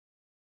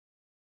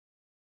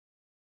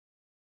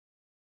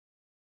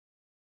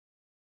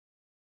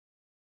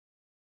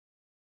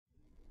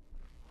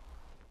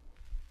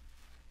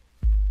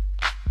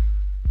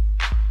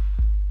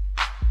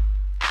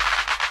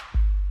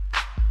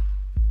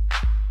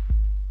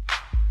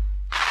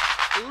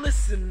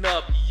Listen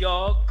up,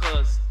 y'all,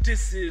 cause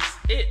this is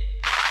it.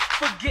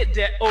 Forget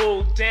that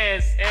old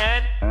dance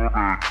and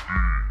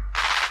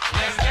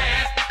let's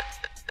dance.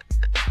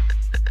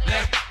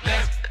 Let's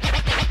dance.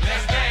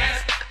 Let's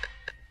dance.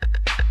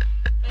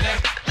 Let's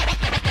dance.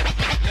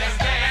 Let's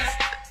dance.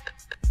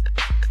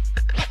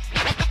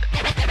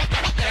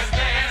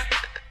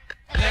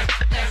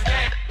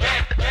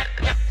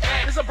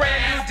 It's a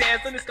brand new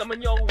dance and it's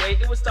coming your way.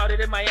 It was started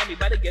in Miami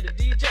by the Get a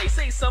DJ.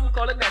 Say some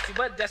call it nasty,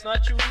 but that's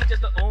not true.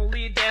 Just the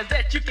only dance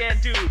that you can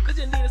do. Cause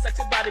you need a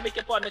sexy body, make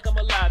your partner come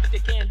alive. If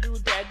you can't do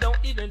that, don't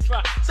even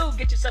try. So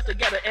get yourself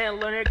together and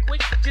learn it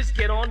quick. Just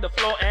get on the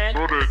floor and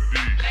go to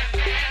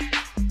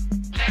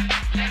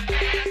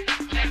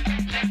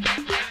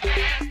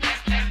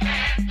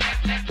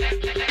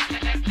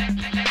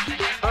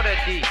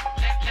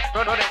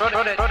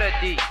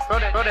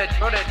D.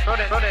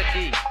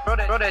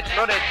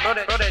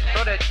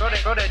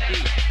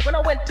 When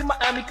I went to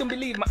Miami, couldn't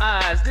believe my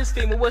eyes. This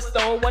famous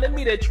stone wanted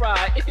me to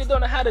try. If you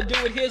don't know how to do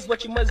it, here's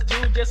what you must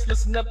do. Just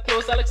listen up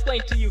close, I'll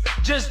explain to you.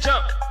 Just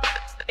jump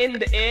in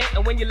the air,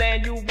 and when you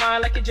land, you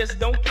whine like you just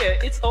don't care.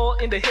 It's all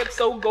in the hips,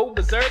 so go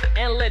berserk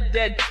and let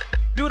that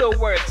do the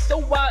work. So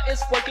while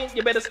it's working,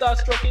 you better start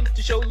stroking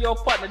to show your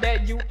partner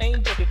that you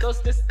ain't joking.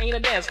 Cause this ain't a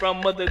dance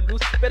from Mother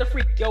Goose. Better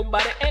freak your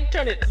body and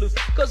turn it loose.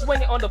 Cause when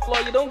you're on the floor,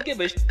 you don't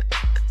give a sh.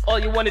 All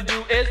you wanna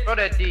do is throw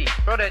that D,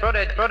 throw that D,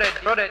 throw that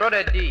D, throw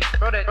that D.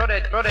 Party, party,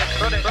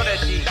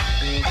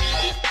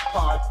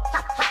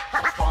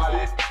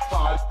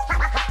 party,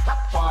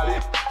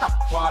 party,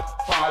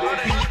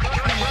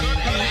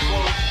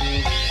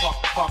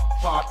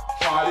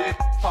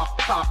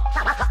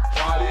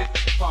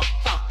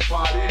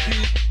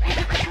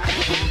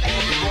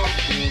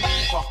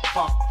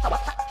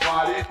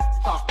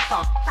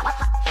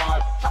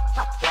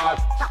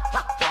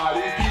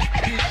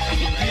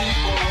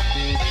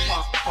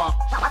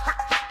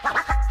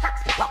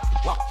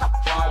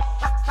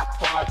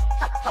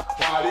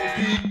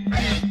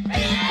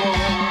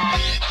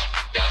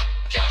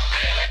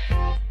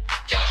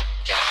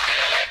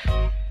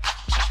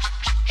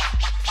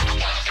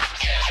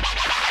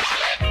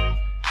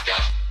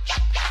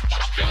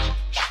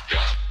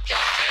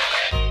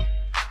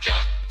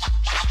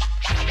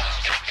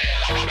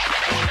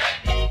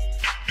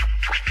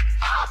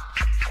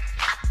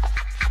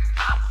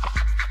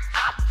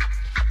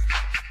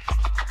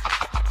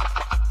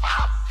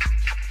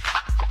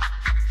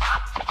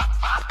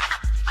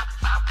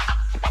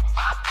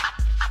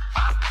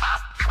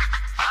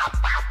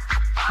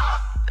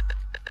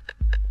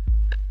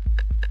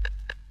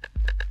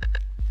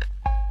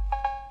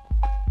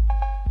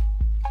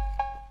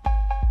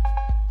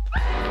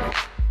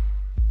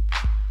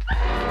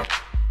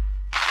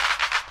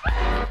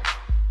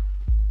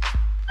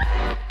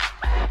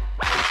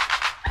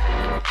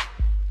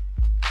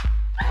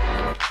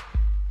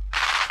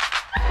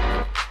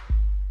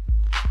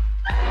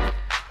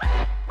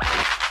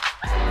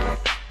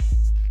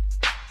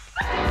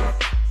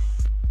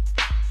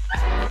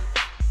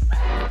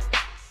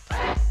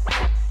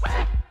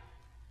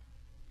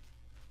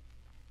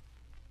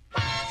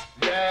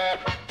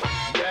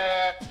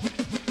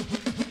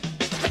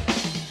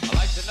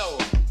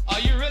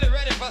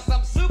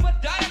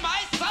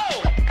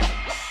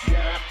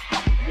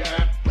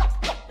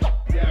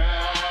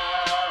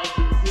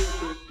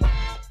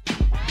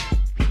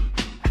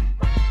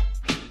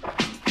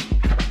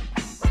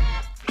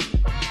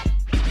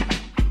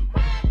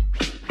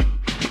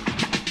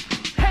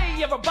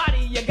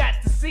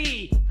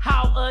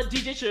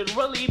 should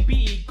really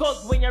be.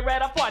 Cause when you're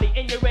at a party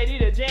and you're ready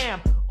to jam,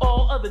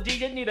 all other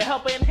DJs need a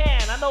helping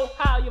hand. I know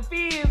how you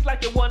feel,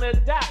 like you wanna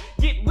die.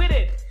 Get with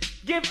it,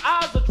 give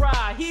Oz a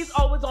try. He's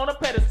always on a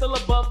pedestal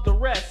above the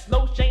rest.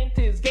 No shame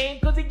to his game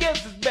cause he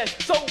gives his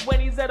best. So when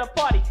he's at a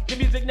party, the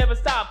music never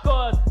stops.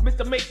 Cause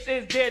Mr. Mixx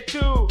is there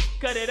too.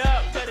 Cut it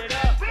up, cut it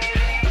up.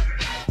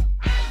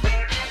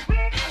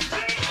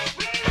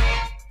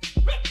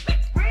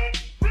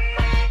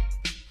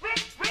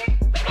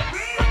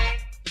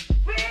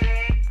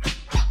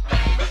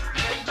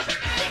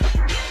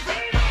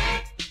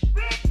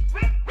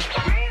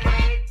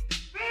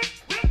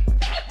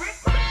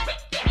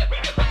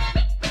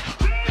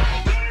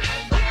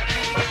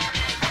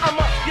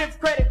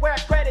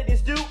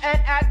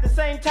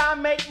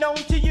 Time make known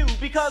to you,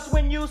 because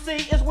when you see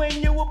is when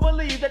you will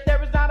believe that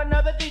there is not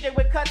another DJ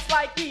with cuts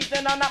like these.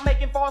 And I'm not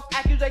making false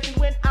accusations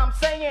when I'm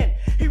saying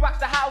he rocks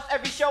the house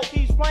every show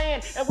he's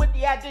playing, and with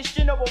the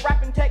addition of a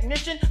rapping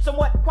technician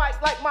somewhat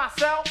quite like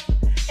myself,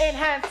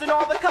 enhancing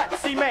all the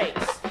cuts he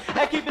makes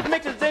and keep his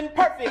mixes in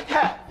perfect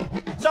health.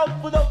 So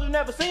for those who've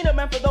never seen him,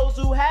 and for those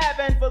who have,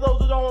 and for those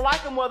who don't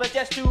like him, well, that's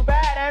just too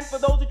bad. And for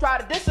those who try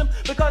to diss him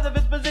because of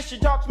his position,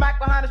 talk smack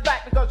behind his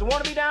back because they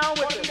want to be down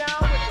with him.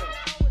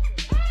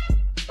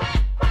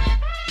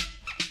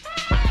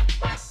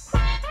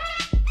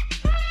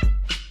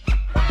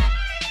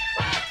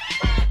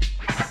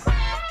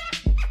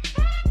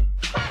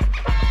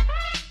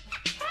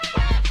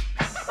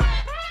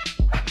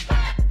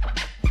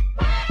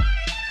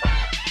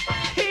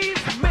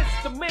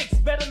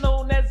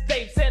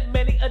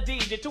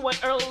 To to an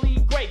early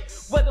grave.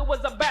 Whether it was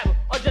a battle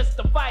or just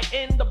a fight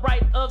in the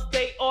bright of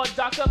day or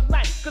dark of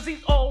night. Cause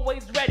he's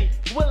always ready,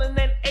 willing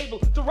and able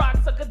to rock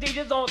sucker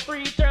DJs on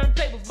 3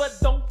 turntables. But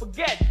don't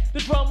forget the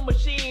drum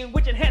machine,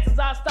 which enhances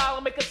our style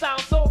and make it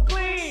sound so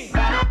clean.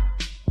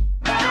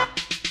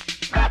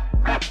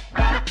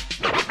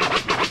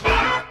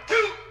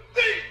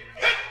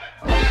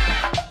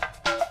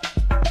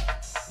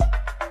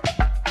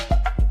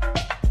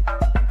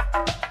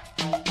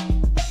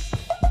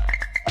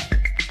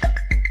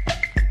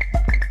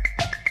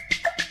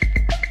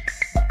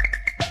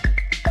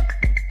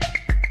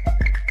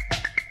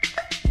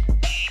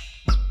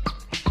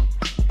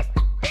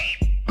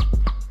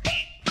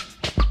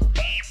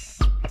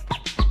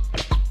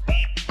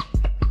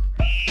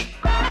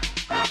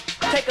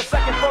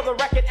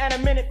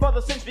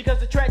 Because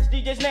the Treach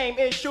DJ's name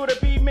is sure to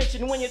be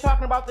mentioned when you're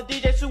talking about the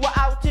DJs who are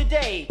out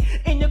today.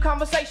 In your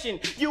conversation,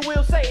 you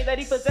will say that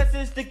he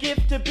possesses the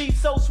gift to be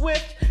so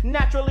swift,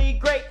 naturally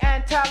great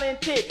and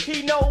talented.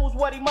 He knows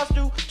what he must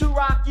do to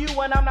rock you,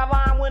 and I'm not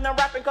lying when I'm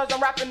rapping, cause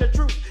I'm rapping the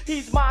truth.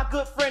 He's my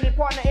good friend and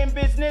partner in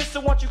business, so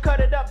once you cut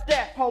it up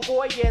deaf,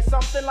 homeboy, yeah,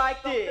 something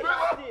like this.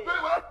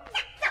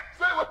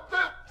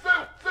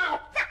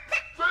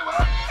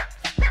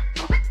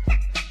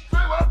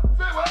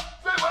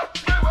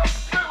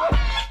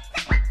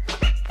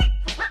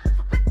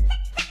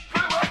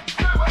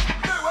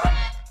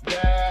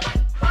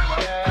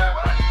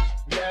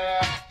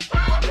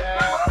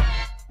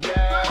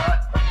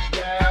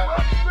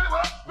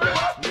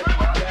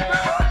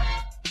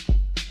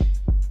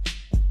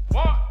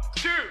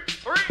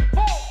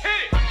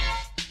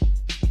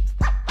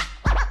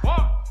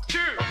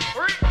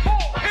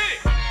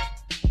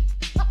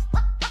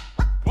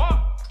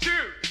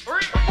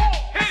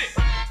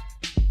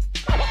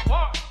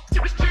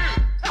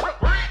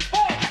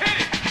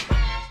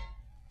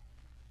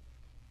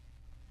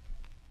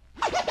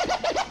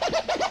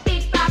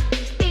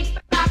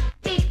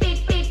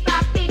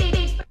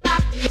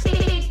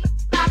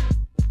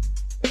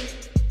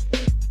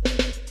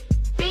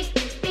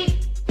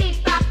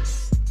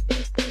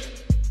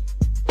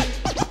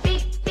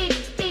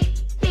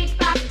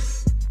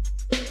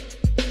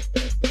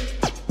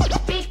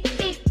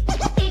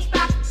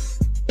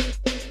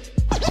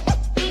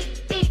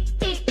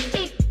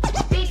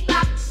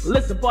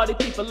 Party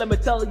people, let me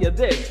tell you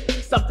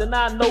this, something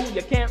I know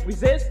you can't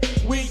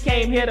resist. We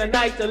came here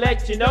tonight to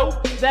let you know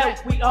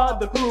that we are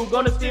the crew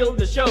gonna steal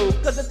the show.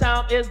 Cause the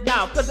time is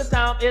now, cause the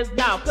time is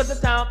now, cause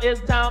the time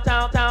is now,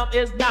 time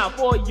is now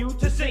for you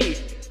to see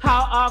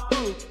how our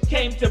crew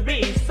came to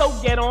be. So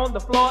get on the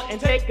floor and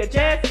take a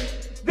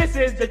chance. This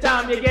is the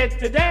time you get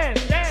to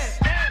dance, dance,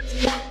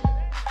 dance.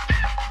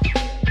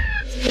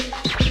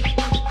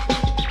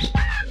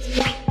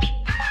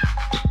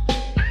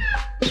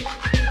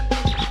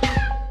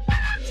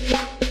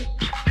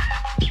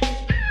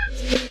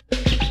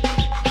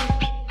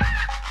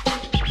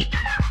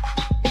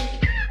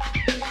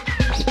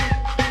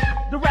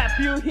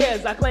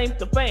 I claim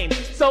to fame,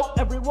 so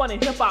everyone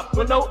in hip-hop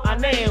will know our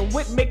name.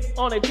 With Mixx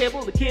on the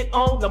table, the kid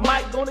on the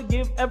mic, gonna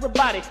give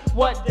everybody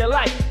what they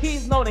like.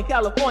 He's known in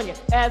California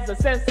as a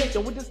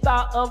sensation with the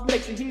style of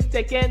mixing. He's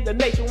taking the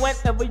nation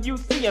whenever you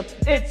see him.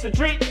 It's a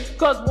treat,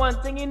 cause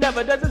one thing he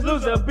never does is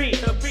lose a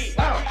beat.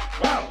 Wow,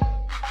 wow,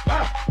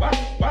 wow, wow,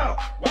 wow,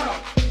 wow.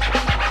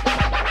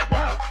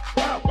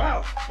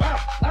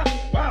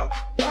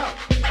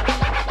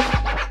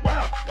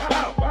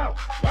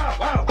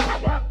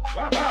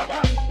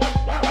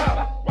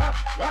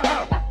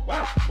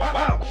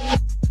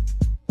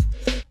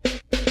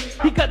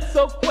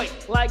 So quick,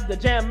 like the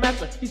jam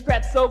master. He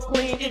scratched so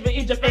clean, even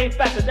Egypt ain't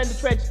faster than the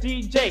Treach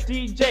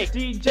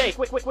DJ.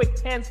 Quick,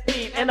 hand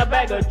speed, and a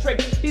bag of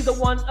tricks. He's a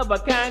one of a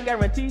kind,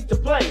 guaranteed to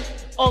play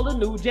all the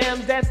new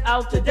jams that's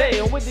out today.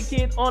 And with the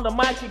kid on the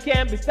mic, he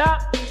can't be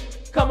stopped.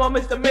 Come on,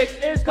 Mr.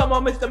 Mixx, come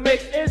on, Mr.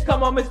 Mixx,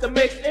 come on, Mr.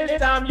 Mixx.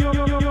 It's time you.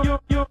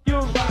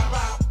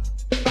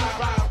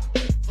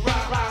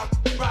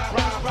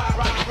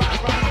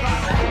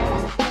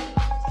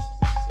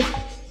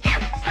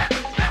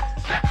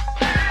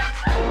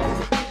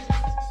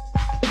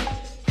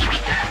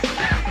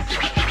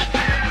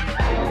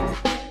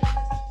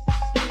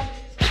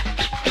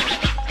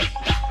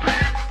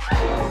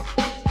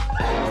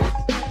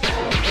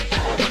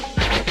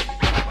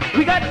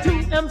 We got 2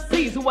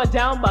 MCs who are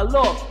down by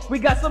law. We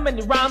got so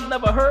many rhymes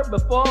never heard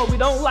before. We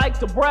don't like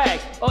to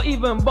brag or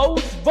even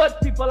boast, but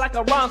people like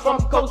a rhyme from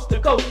coast to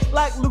coast.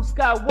 Like Luke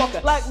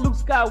Skywalker, like Luke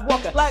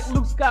Skywalker, like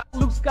Luke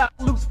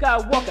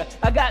Skywalker.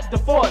 I got the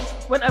force.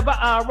 Whenever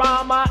I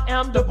rhyme, I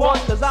am the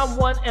boss, cause I'm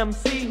one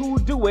MC who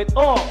do it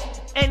all.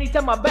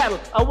 Anytime I battle,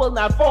 I will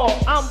not fall.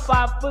 I'm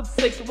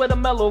 5'6" with a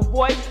mellow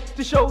voice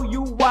to show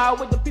you why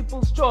with the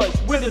people's choice.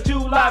 With the 2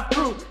 live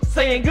crew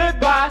saying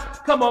goodbye.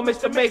 Come on,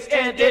 Mr. Mixx,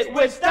 end it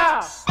with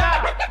style.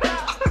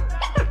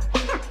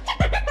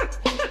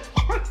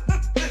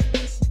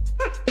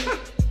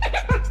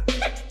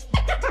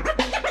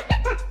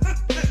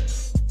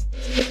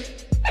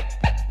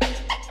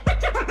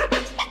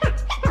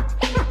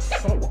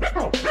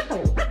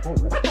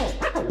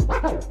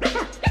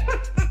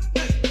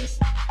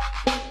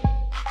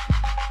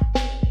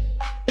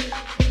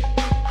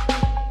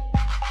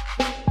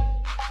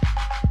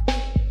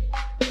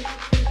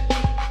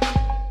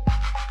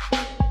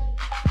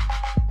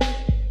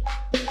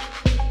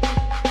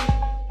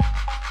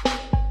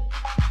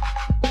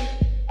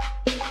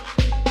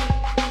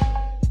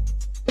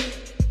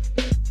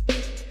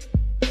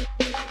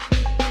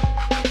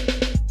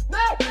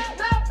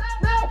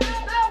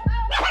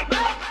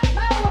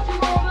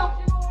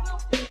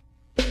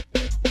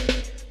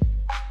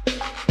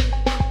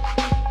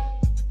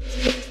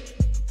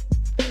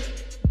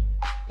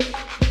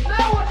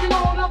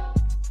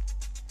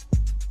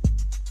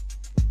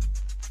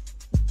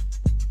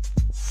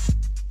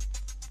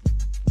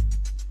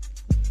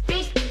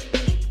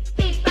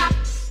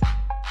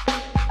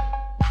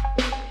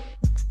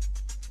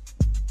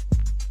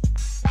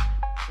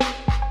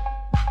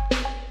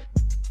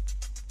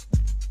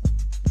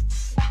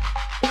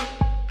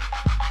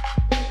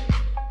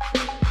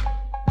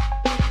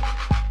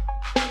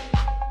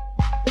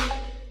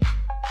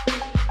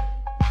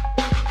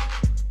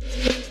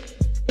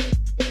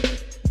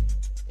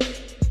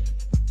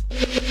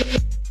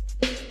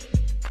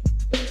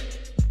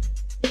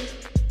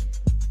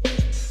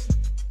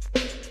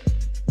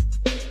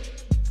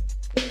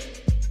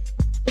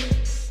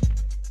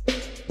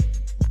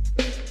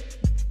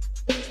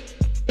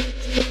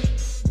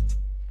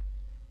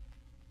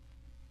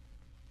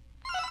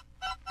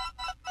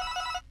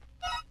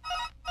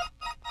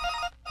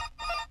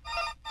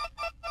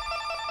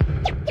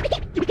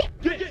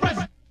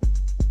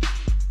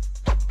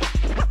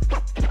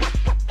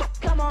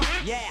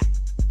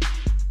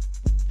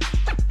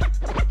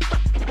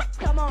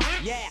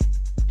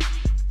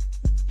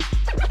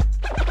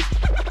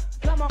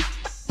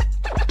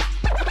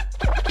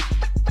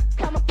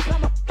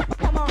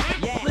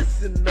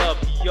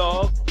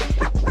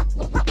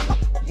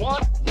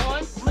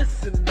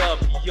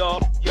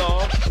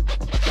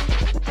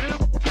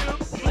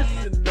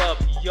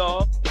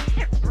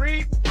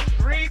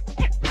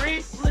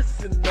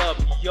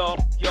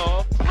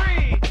 y'all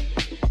free. Throw that D. Throw that D. Throw that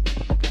D.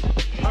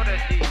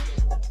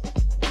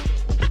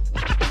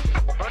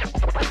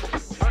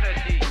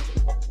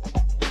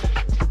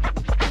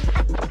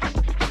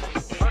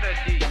 Throw that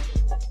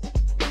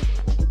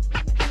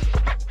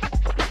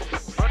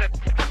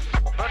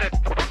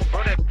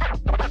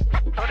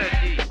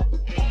D.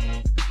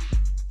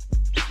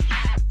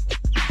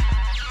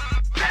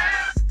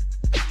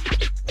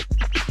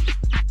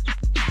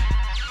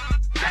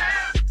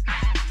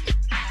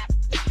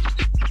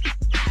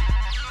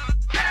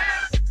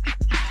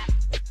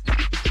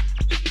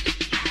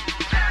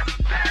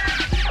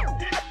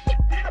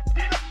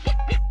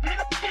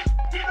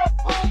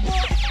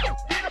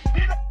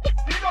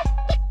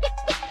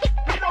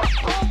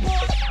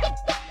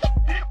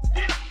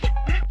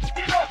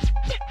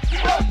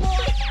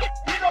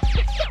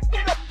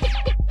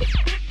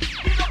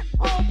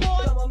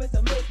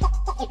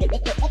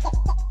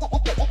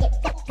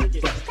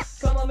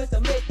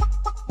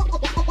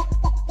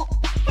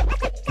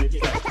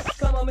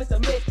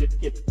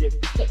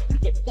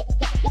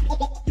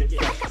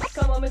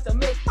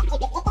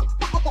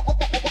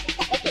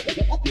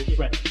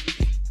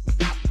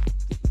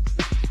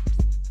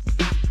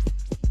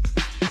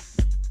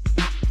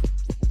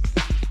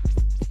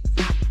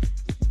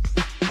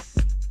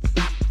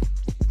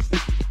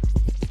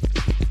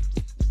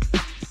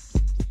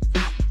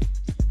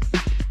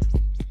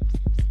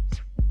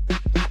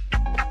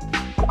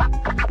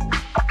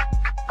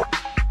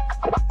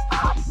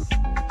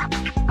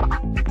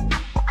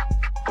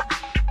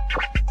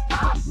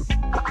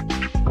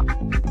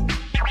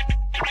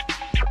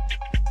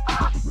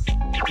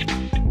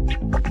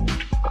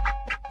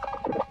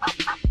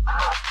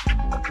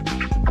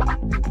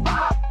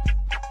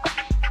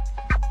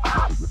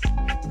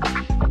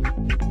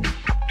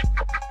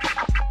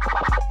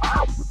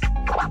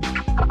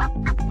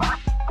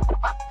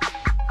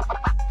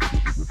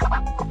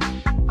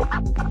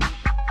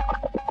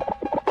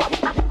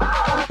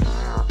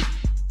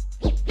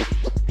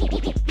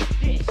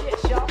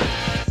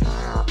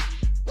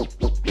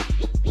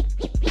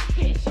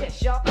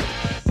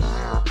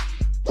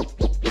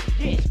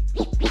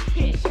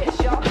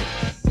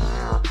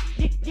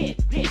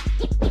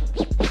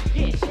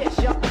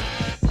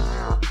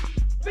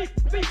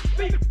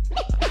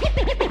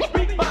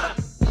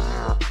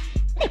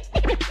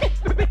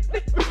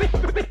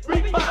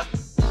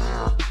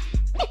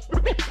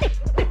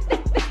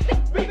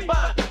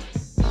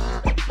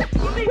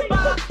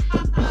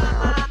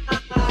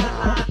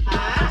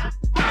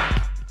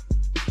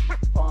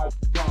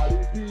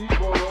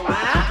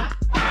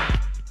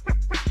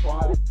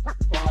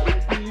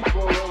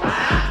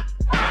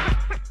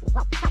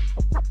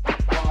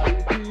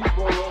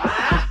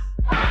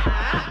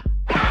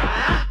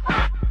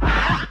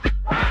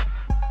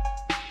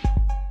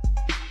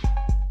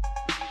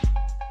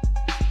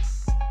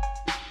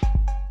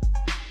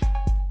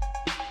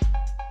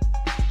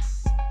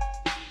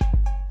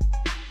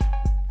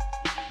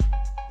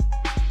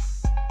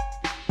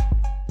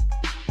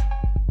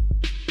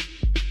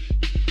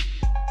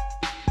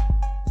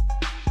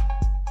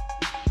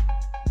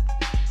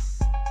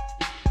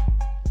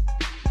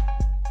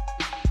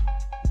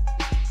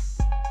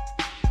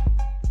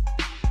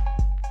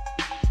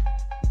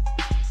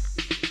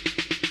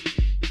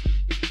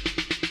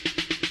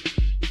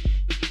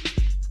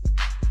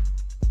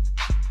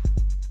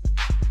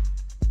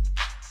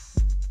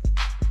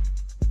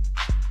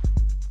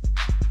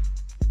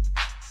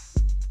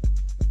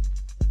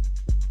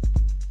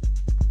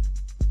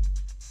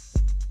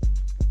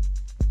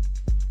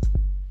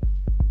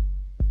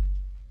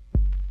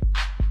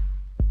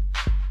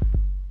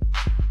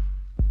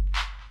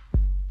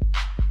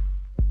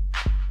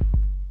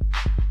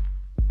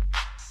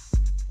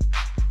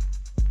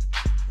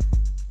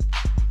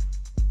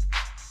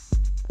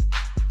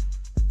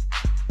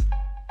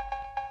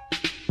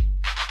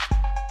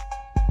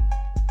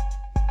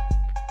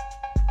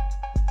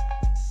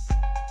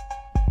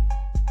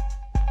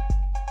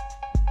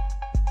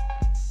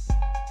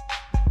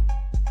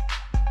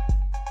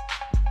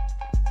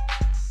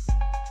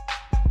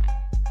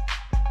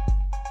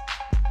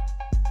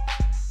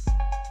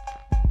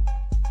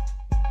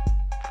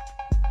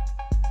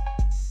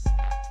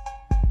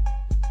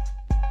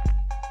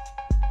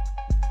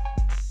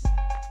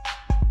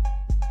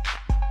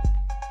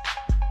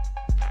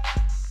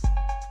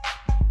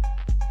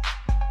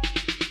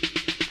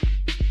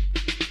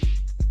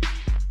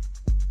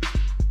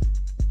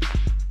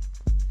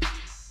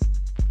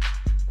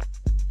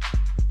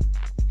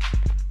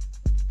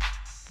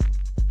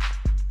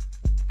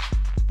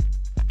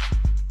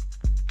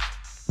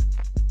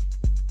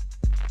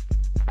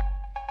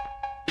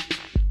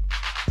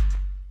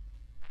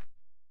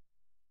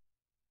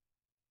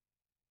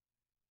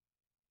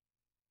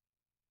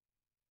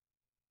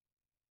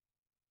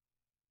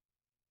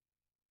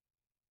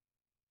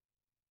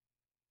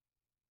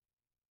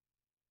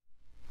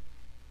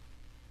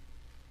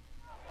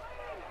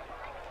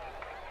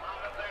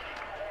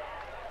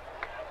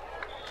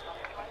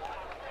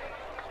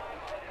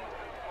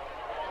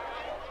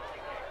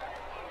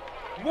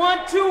 1,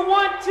 2,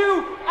 1,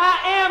 2. I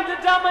am the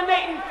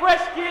dominating fresh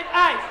kid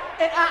Ice.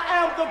 And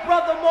I am the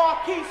brother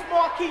Marquis,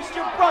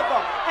 your brother.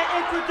 And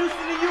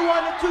introducing to you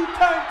on the 2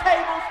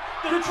 turntables,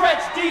 the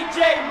Treach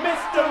DJ,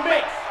 Mr.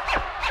 Mixx.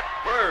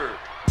 Word.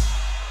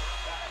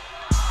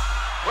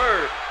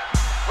 Word.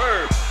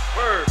 Word.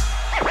 Word.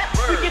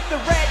 We get the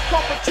red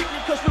carpet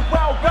treatment cause we're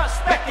well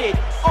respected.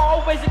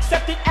 Always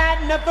accepted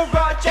and never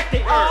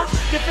rejected.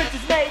 Difference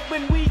is made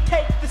when we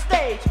take the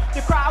stage.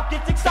 The crowd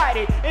gets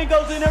excited and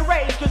goes in a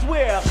rage cause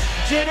we're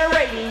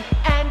generating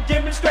and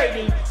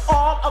demonstrating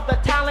all of the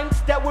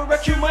talents that we're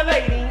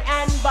accumulating.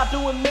 And by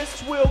doing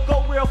this we'll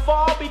go real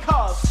far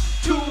because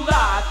Too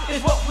Live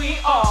is what we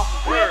are.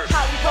 We're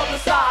highly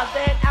publicized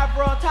and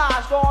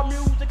advertised. Our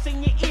music's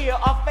in your ear,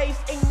 our face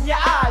in your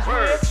eyes.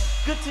 We're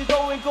good to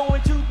go and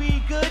going to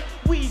be good.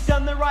 We've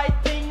done the right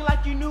thing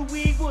like you knew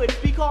we would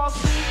because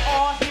we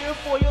are here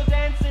for your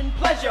dancing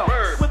pleasure.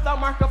 With our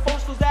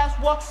microphones cause that's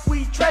what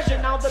we treasure.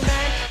 Now the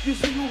man you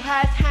see who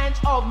has hands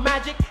of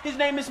magic, his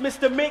name is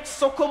Mr. Mixx,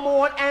 so come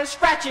on and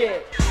scratch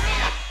it.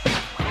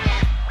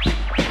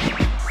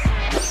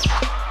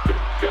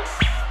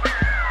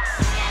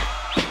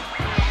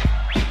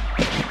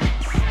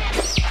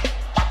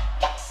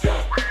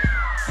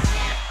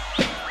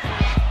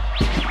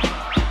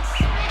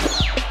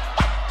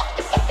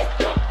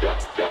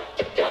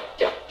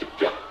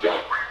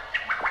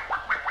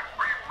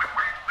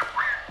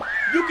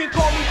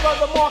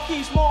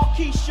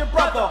 Marquis, your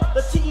brother.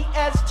 The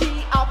TST,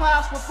 I'll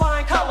pass with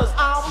flying colors.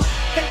 I'm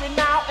hitting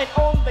now and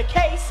on the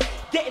case,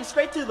 getting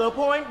straight to the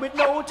point with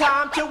no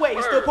time to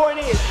waste. The point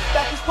is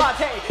that this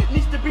party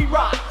needs to be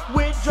rocked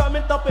with drum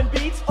and thumping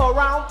beats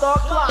around the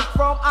clock.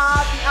 From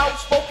I, the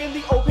outspoken,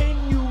 the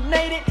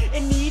opinionated,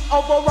 in need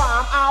of a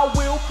rhyme, I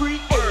will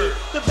create it.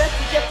 The best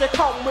is yet to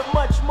come with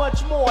much,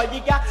 much more.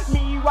 You got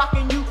me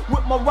rocking you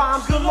with my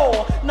rhymes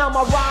galore. Now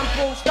my rhymes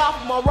won't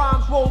stop, my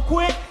rhymes won't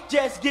quit.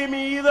 Just give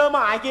me the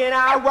mic and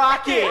I'll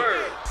rock it.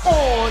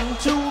 On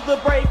to the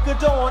break of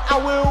dawn, I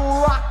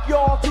will rock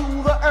y'all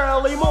to the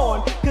early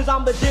morn. Cause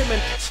I'm the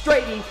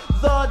demonstrating,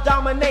 the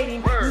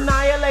dominating,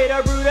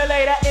 annihilator,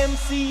 brutalator,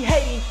 MC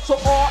hating. So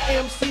all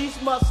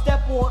MCs must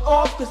step on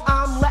off cause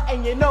I'm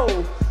letting you know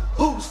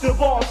who's the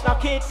boss. Now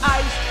Kid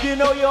Ice, you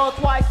know you're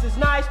twice as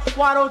nice.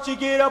 Why don't you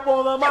get up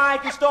on the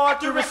mic and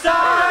start to recite?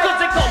 Cause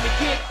they call me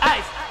Kid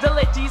Ice, the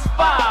ladies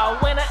fire.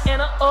 When I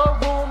enter a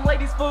room,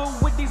 ladies full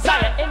with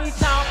desire.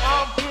 Anytime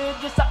I'm here,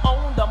 just I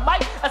own the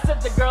mic. I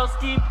said the girls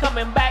keep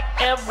coming back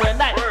every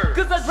night.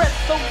 Cause I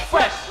dress so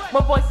fresh,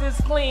 my voice is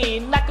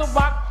clean. I can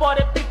rock for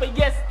the people,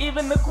 yes,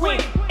 even the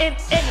queen. In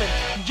England,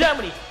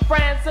 Germany,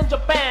 France and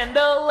Japan,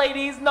 the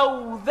ladies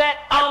know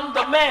that I'm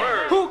the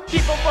man. Who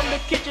keep them from the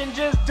kitchen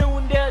just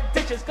doing their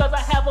dishes. Cause I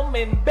have them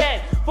in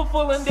bed,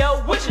 fulfilling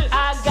their wishes.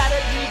 I got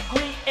a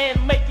degree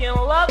in making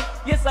love.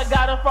 Yes, I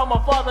got it from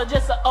my father,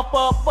 just up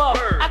above.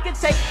 I can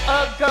take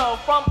a girl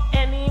from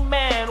any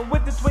man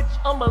with the twitch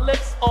on my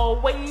lips or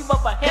wave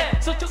of a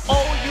hand. So to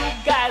all you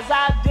guys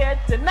out there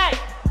tonight,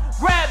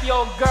 grab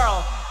your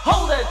girl,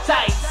 hold her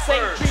tight. Say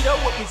treat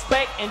her with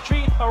respect and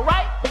treat her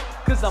right.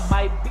 Cause I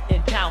might be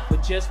in town for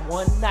just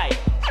one night.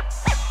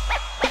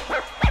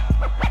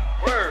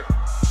 Word.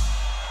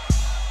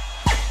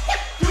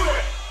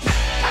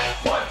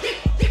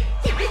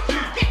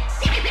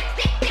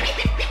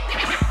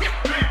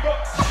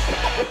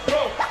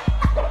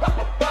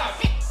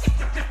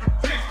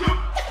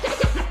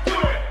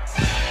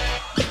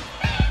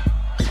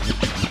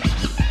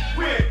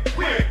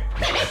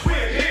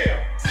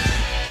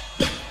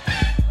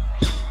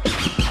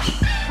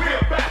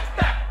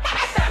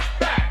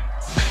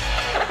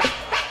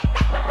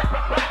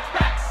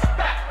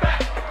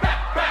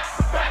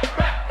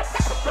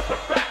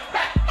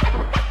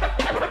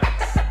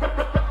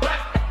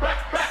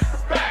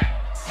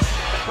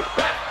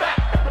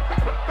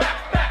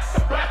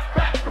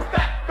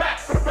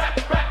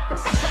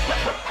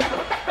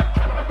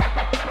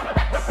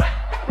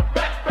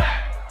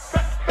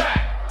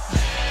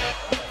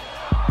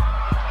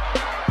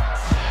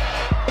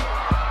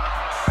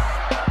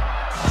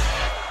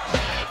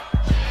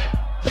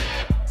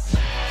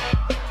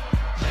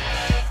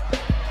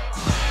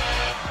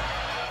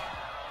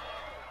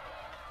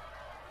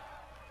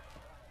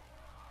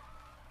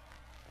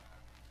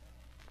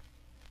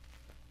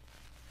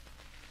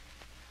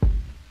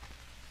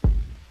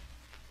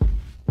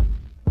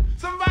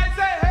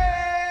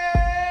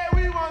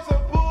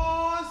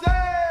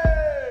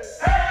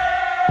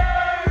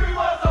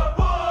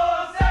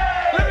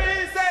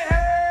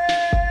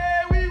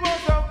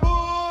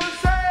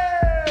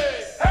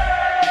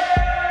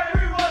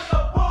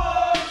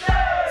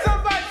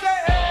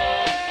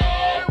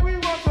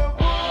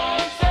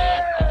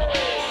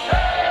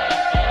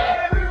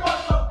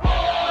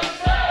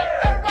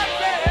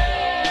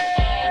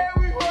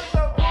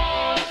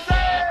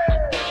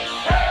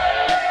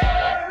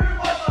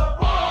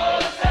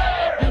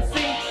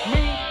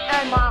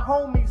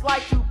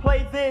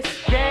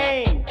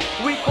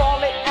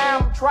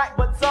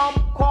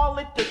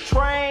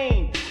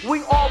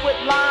 We all would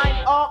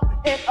line up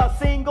in a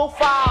single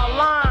file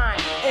line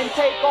and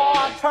take take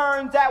our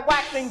turns at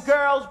waxing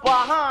girls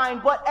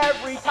behind, but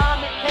every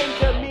time it came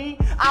to me,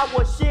 I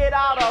was shit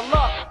out of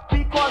luck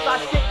because I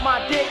stick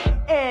my dick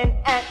in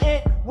and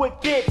it would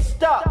get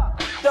stuck.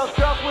 The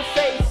girls would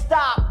say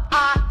stop,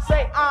 I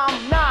say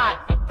I'm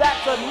not.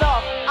 That's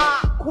enough,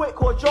 I quit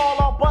cause y'all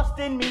are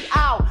busting me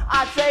out.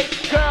 I say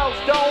girls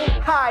don't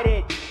hide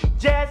it,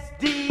 just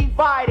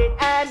divide it,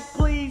 and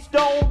please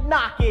don't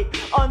knock it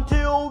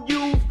until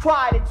you've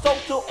tried it. So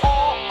to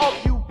all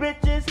of you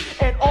bitches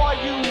and all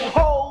you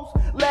hoes,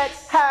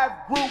 let's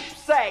have group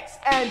sex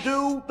and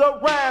do the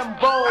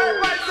Rambo.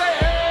 Everybody say,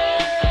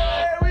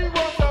 hey, we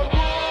want some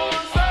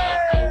pussy.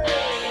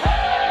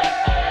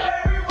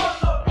 Hey, we want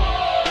some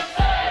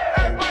pussy.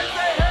 Everybody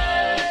say,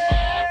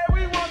 hey,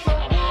 we want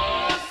some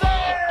pussy.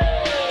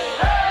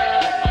 Hey,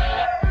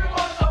 we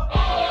want some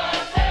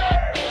pussy.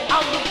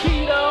 I'm the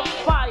Peter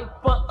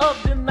Piper of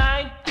the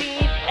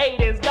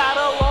 1980s. Got a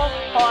long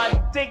hard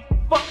dick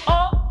for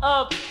all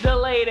of the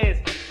ladies.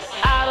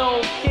 I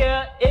don't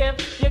care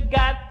if you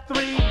got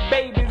 3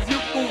 babies, you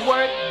can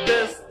work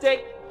the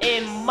stick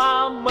in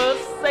my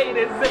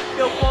Mercedes. If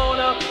you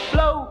wanna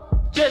blow,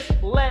 just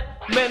let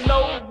me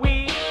know.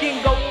 We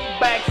can go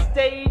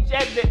backstage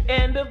at the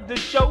end of the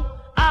show.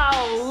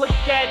 I'll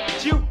look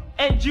at you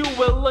and you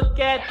will look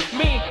at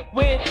me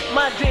with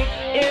my dick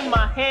in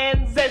my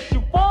hands. As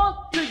you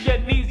fall to your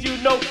knees, you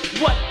know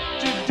what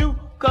to do,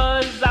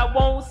 cause I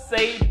won't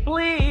say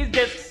please.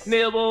 Just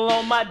nibble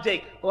on my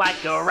dick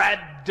like a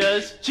rat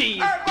does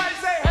cheese. Everybody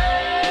say,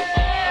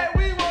 hey,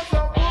 we want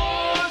some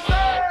pussy.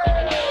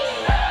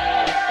 Hey,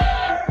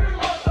 we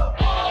want some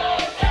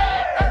pussy.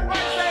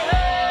 Everybody say,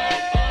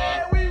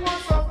 hey, we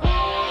want some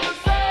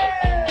pussy.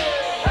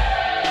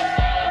 Hey,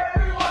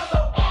 we want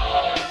some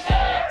pussy.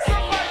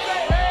 Somebody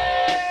say,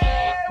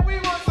 hey, we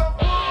want some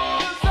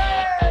pussy.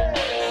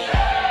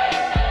 Hey,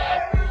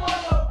 we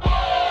want some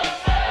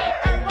pussy.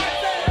 Everybody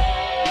say,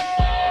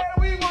 hey,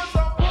 we want some pussy. Hey, we want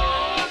some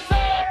pussy.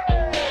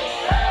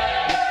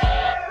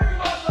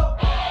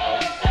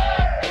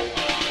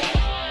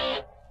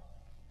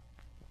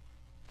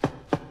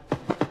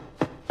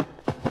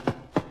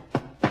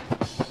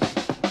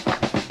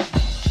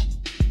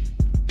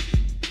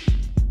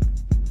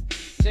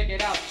 Check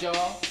it out,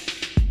 y'all.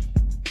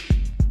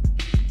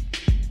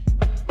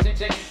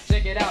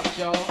 Check it out,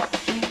 y'all.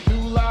 Two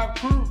live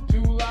crew,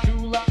 two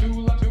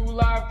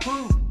live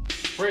crew.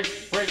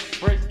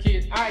 Fresh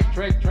kid, I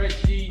Treach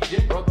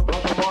DJ, brother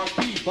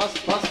Marquis, bust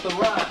the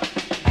rhyme.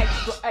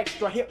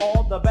 Extra, hear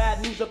all the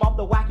bad news about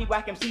the wacky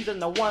whack MCs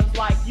and the ones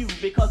like you,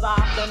 because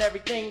I've done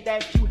everything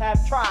that you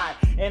have tried,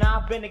 and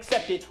I've been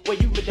accepted where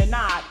you've been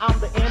denied. I'm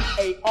the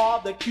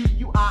M-A-R, the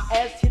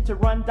Q-U-I-S, here to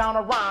run down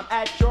a rhyme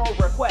at your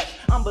request.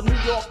 I'm the New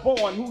York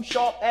born, who's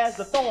sharp as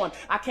the thorn.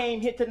 I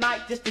came here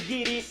tonight just to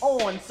get it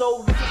on,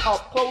 so listen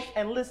up close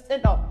and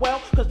listen up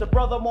well, cause the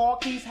brother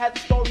Marquis has a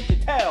story to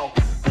tell.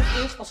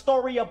 This is a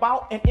story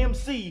about an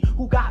MC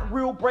who got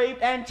real brave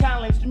and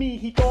challenged me.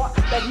 He thought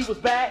that he was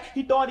bad,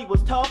 he thought he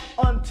was tough,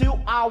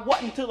 until I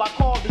wasn't, till I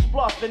called his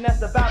bluff, and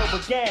as the battle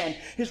began,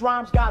 his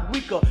rhymes got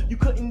weaker. You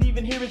couldn't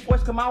even hear his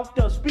voice come out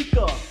the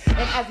speaker.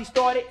 And as he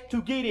started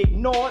to get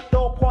ignored,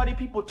 the party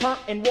people turned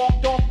and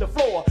walked off the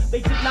floor.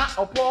 They did not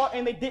applaud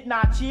and they did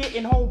not cheer,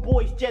 and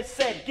homeboys just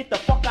said, get the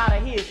fuck out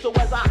of here. So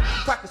as I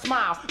cracked a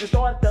smile and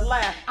started to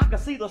laugh, I could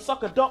see the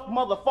sucker duck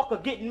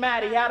motherfucker getting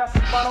mad. He had a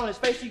spot on his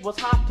face, he was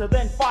hot to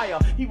then fire.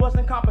 He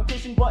wasn't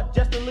competition but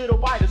just a little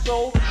biter.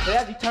 So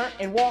as he turned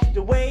and walked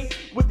away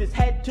with his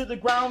head to the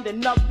ground and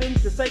nothing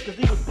to say, cause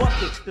he was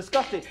busted,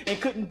 disgusted, and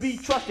couldn't be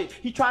trusted.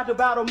 He tried to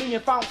battle me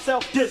and found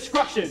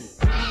self-destruction.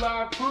 Two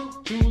live crew,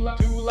 two live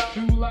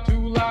crew.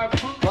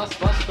 Bust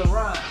the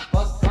rhyme,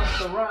 bust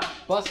the rhyme,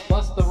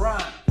 bust the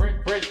rhyme.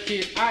 Fresh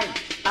kid,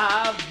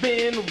 I've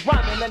been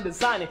rhyming and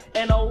designing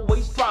and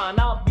always trying.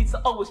 Our beats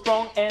are always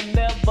strong and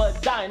never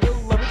dying. The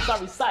lyrics I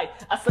recite,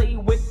 I say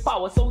with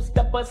power. So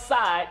step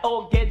aside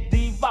or get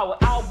devoured.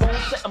 I won't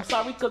say I'm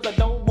sorry cause I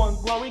don't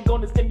want glory.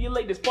 Gonna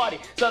stimulate this party,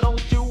 so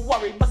don't you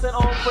worry. Bustin'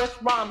 on fresh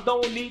rhyme,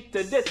 don't need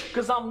to diss,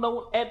 cause I'm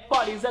known at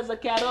parties as a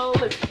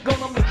catalyst.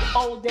 Gonna make you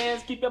all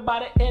dance, keep your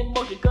body in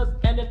motion, cause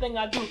anything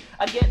I do,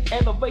 I get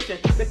innovation.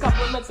 The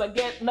compliments I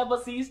get never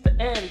cease to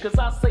end, cause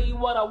I say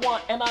what I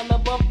want and I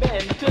never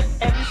bend to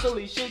any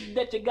silly shit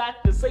that you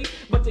got to say.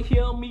 But to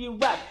hear me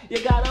rap,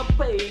 you gotta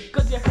pay,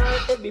 cause you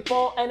heard it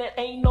before and it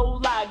ain't no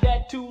lie.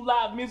 That true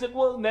live music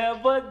will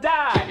never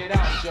die. check it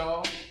out,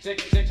 y'all. Check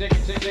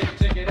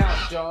it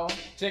out, y'all.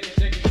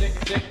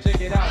 Check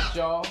it out,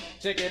 y'all.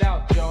 Check it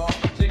out, y'all.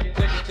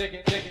 Check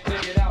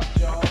it out,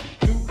 y'all.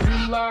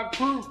 Two live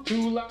crew,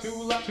 two live crew.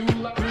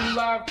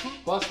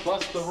 Bust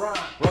the rhyme,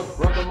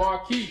 brother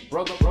Marquis,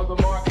 brother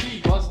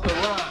Marquis. Bust the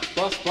rhyme,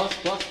 bust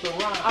the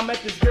rhyme. I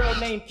met this girl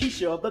named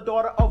Keisha, the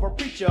daughter of a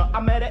preacher. I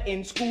met her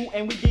in school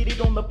and we did it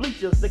on the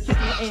bleachers. The kitchen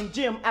and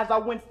gym as I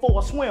went for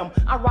a swim.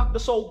 I rocked her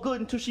so good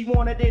until she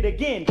wanted it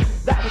again.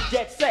 That was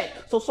jet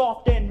set, so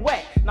soft and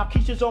wet. Now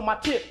Keisha's on my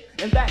tip,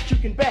 and that you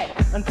can bet.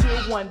 Until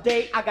one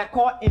day I got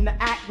caught in the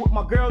act with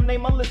my girl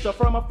named Melissa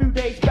from a few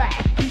days back.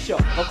 Keisha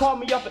called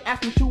me up and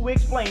asked me to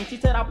explain. She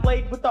said I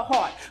played with the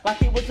heart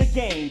like it was a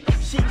game.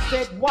 She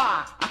said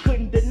why? I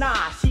couldn't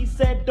deny. She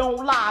said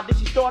don't lie. Then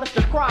she started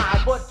to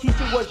cry, but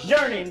Keisha was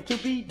yearning to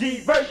be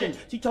the virgin.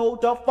 She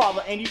told her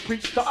father and he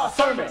preached her a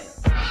sermon.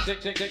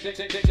 Check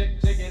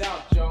it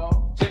out,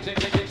 y'all. Check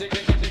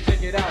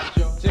it out,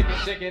 y'all.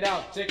 Check it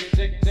out, check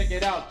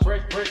it out.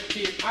 Fresh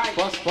Kid I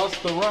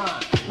bust the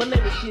rhyme. My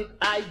name is Kid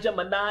I,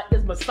 Gemini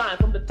is my sign.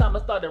 From the time I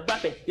started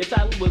rapping, your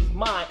title was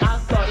mine. I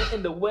started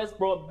in the west,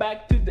 brought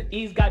back to the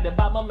east. Guided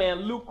by my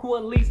man Luke, who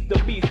unleashed the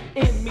beast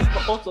in me.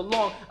 For all so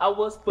long, I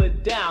was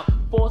put down,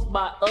 forced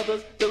by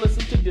others to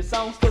listen to your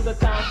songs. So the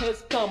time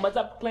has come, as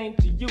I proclaim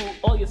to you,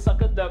 all you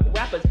sucker duck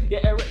rappers,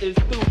 your era is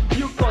through.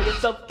 You call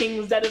yourself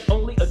kings, that is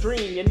only a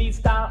dream. You need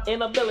style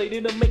and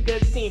ability to make a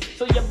team.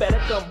 So you better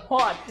come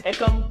hard and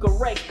come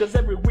correct, cause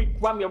every week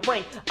rhyme your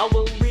rank, I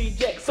will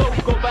reject. So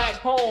go back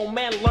home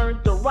and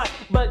learn to write,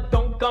 but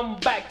don't come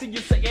back till you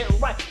say it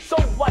right. So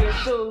why you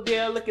still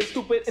there looking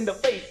stupid in the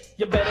face?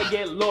 You better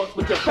get lost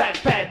with your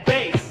pat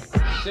bass.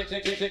 Check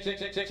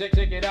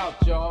it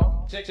out,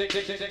 y'all. Check it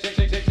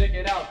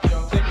out,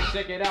 y'all.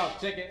 Check it out,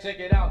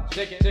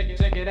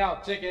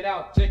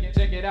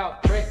 check it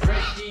out. Treach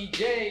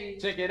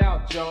DJ. Check it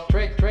out, y'all.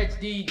 Treach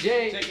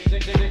DJ.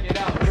 Check it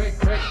out. Treach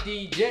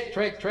DJ.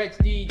 Treach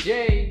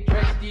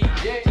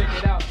DJ.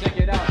 Check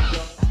it out,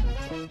 y'all.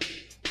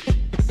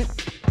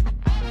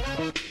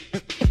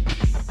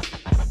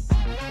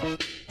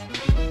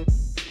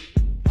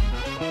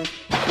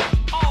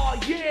 Oh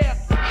yeah.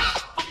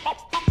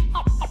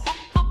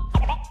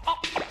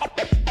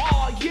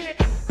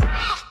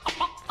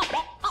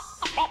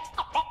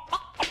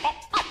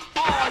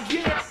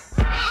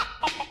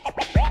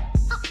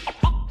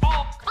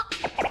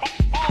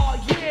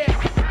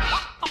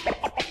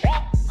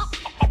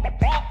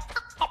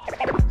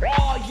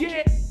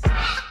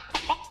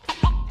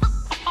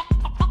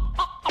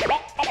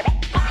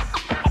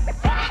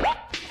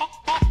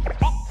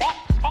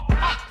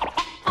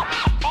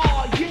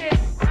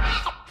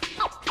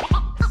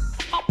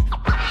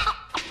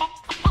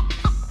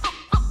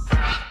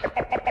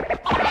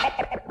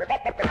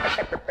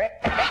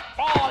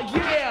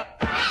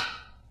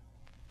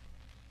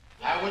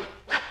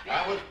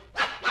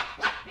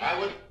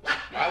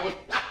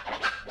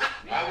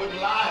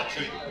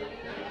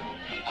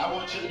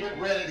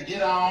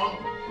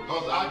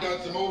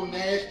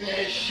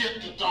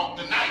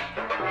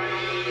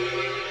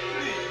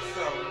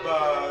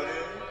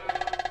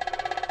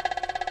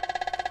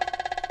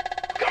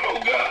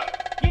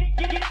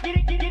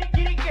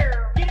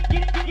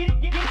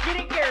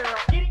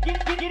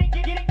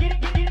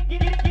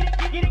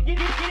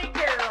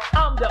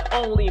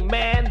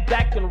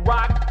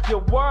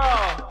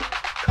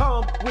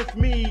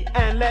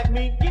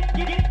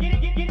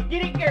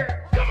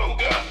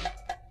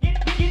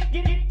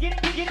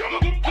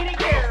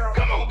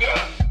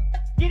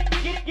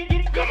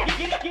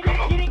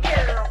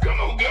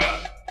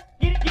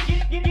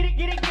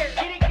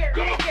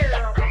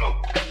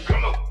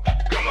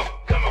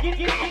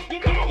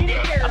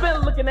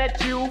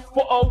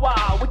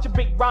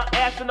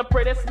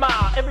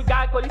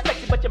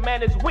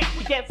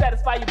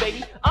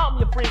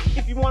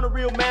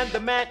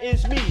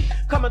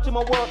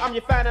 I'm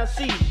your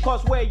fantasy,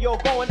 cause where you're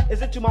going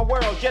is into my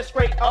world, just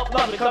straight up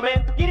love me. Come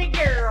in, get it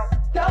girl.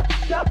 Don't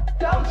stop.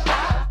 Don't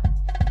stop.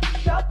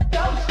 Don't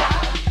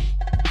stop.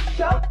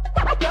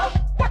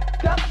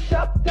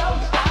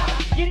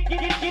 Get it,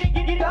 get it, get it,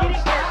 get it, get it,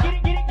 girl. Get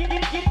it, get it, get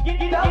it, get it,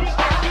 get it, don't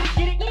stop.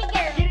 Get it, get it,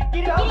 girl. Get it,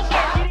 get it, don't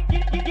stop.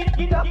 Get it, get it,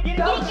 get it, get it,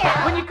 don't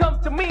stop. When you come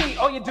to me,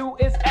 all you do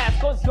is ask,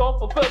 cause your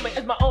fulfillment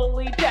is my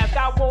only task.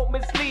 I won't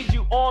mislead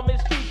you or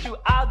mistreat you,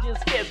 I'll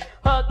just kiss,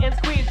 hug and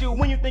squeeze you.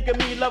 When you think of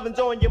me, loving's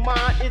on your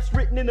mind. It's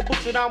written in the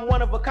books that I'm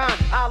one of a kind.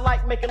 I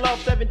like making love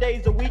 7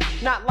 days a week.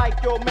 Not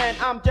like your man,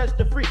 I'm just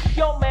a freak.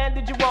 Yo man,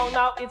 did you wrong?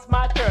 Now it's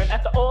my turn.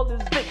 After all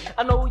this dick,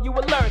 I know you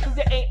will learn, cause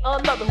there ain't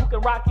another who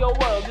can rock your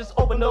world. Just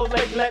open those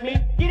legs, let me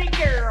get it,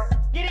 girl.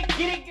 Get it,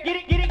 get it, get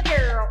it, get it,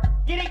 girl.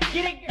 Get it,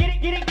 get it, get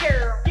it, get it,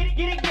 girl. Get it,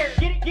 get it, girl.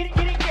 Get it, get it,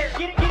 get it, girl.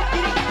 Get it, get it,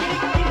 get it,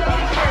 get it, get it,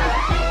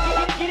 girl. Get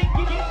it, get it,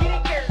 get it, get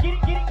it, girl. Get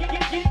it, get it, get it,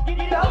 get it, get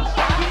it, don't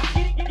stop. Get it,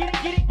 get it, get it, get it, get it, get it, get it,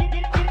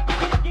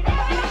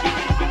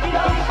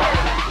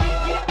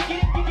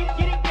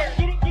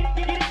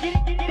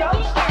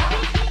 don't stop.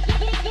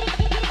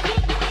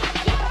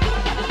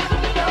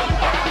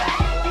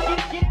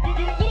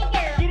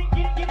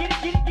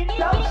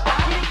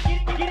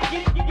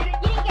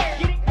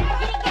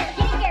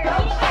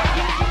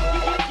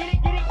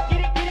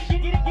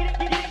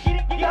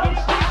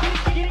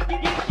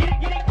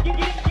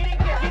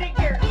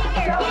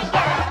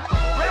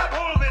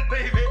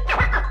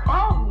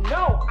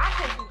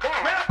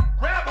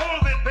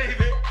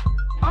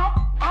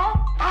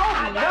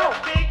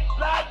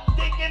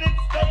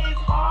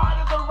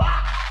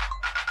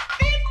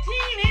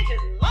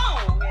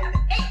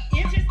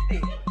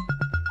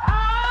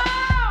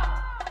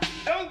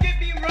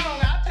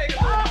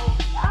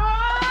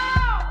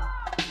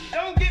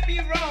 me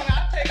wrong,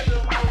 I'll take a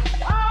little more.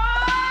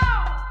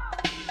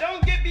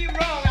 Don't get me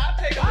wrong, I'll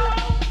take a little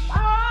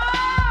more.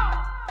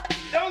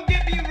 Don't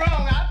get me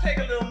wrong, I'll take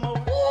a little more.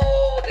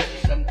 Ooh, this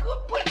is some good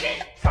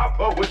pussy. Stop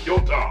her with your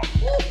tongue.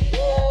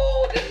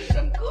 Ooh, this is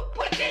some good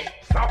pussy.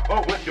 Stop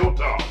her with your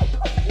tongue.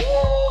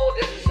 Ooh,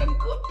 this is some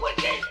good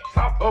pussy.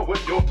 Stop her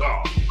with your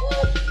tongue.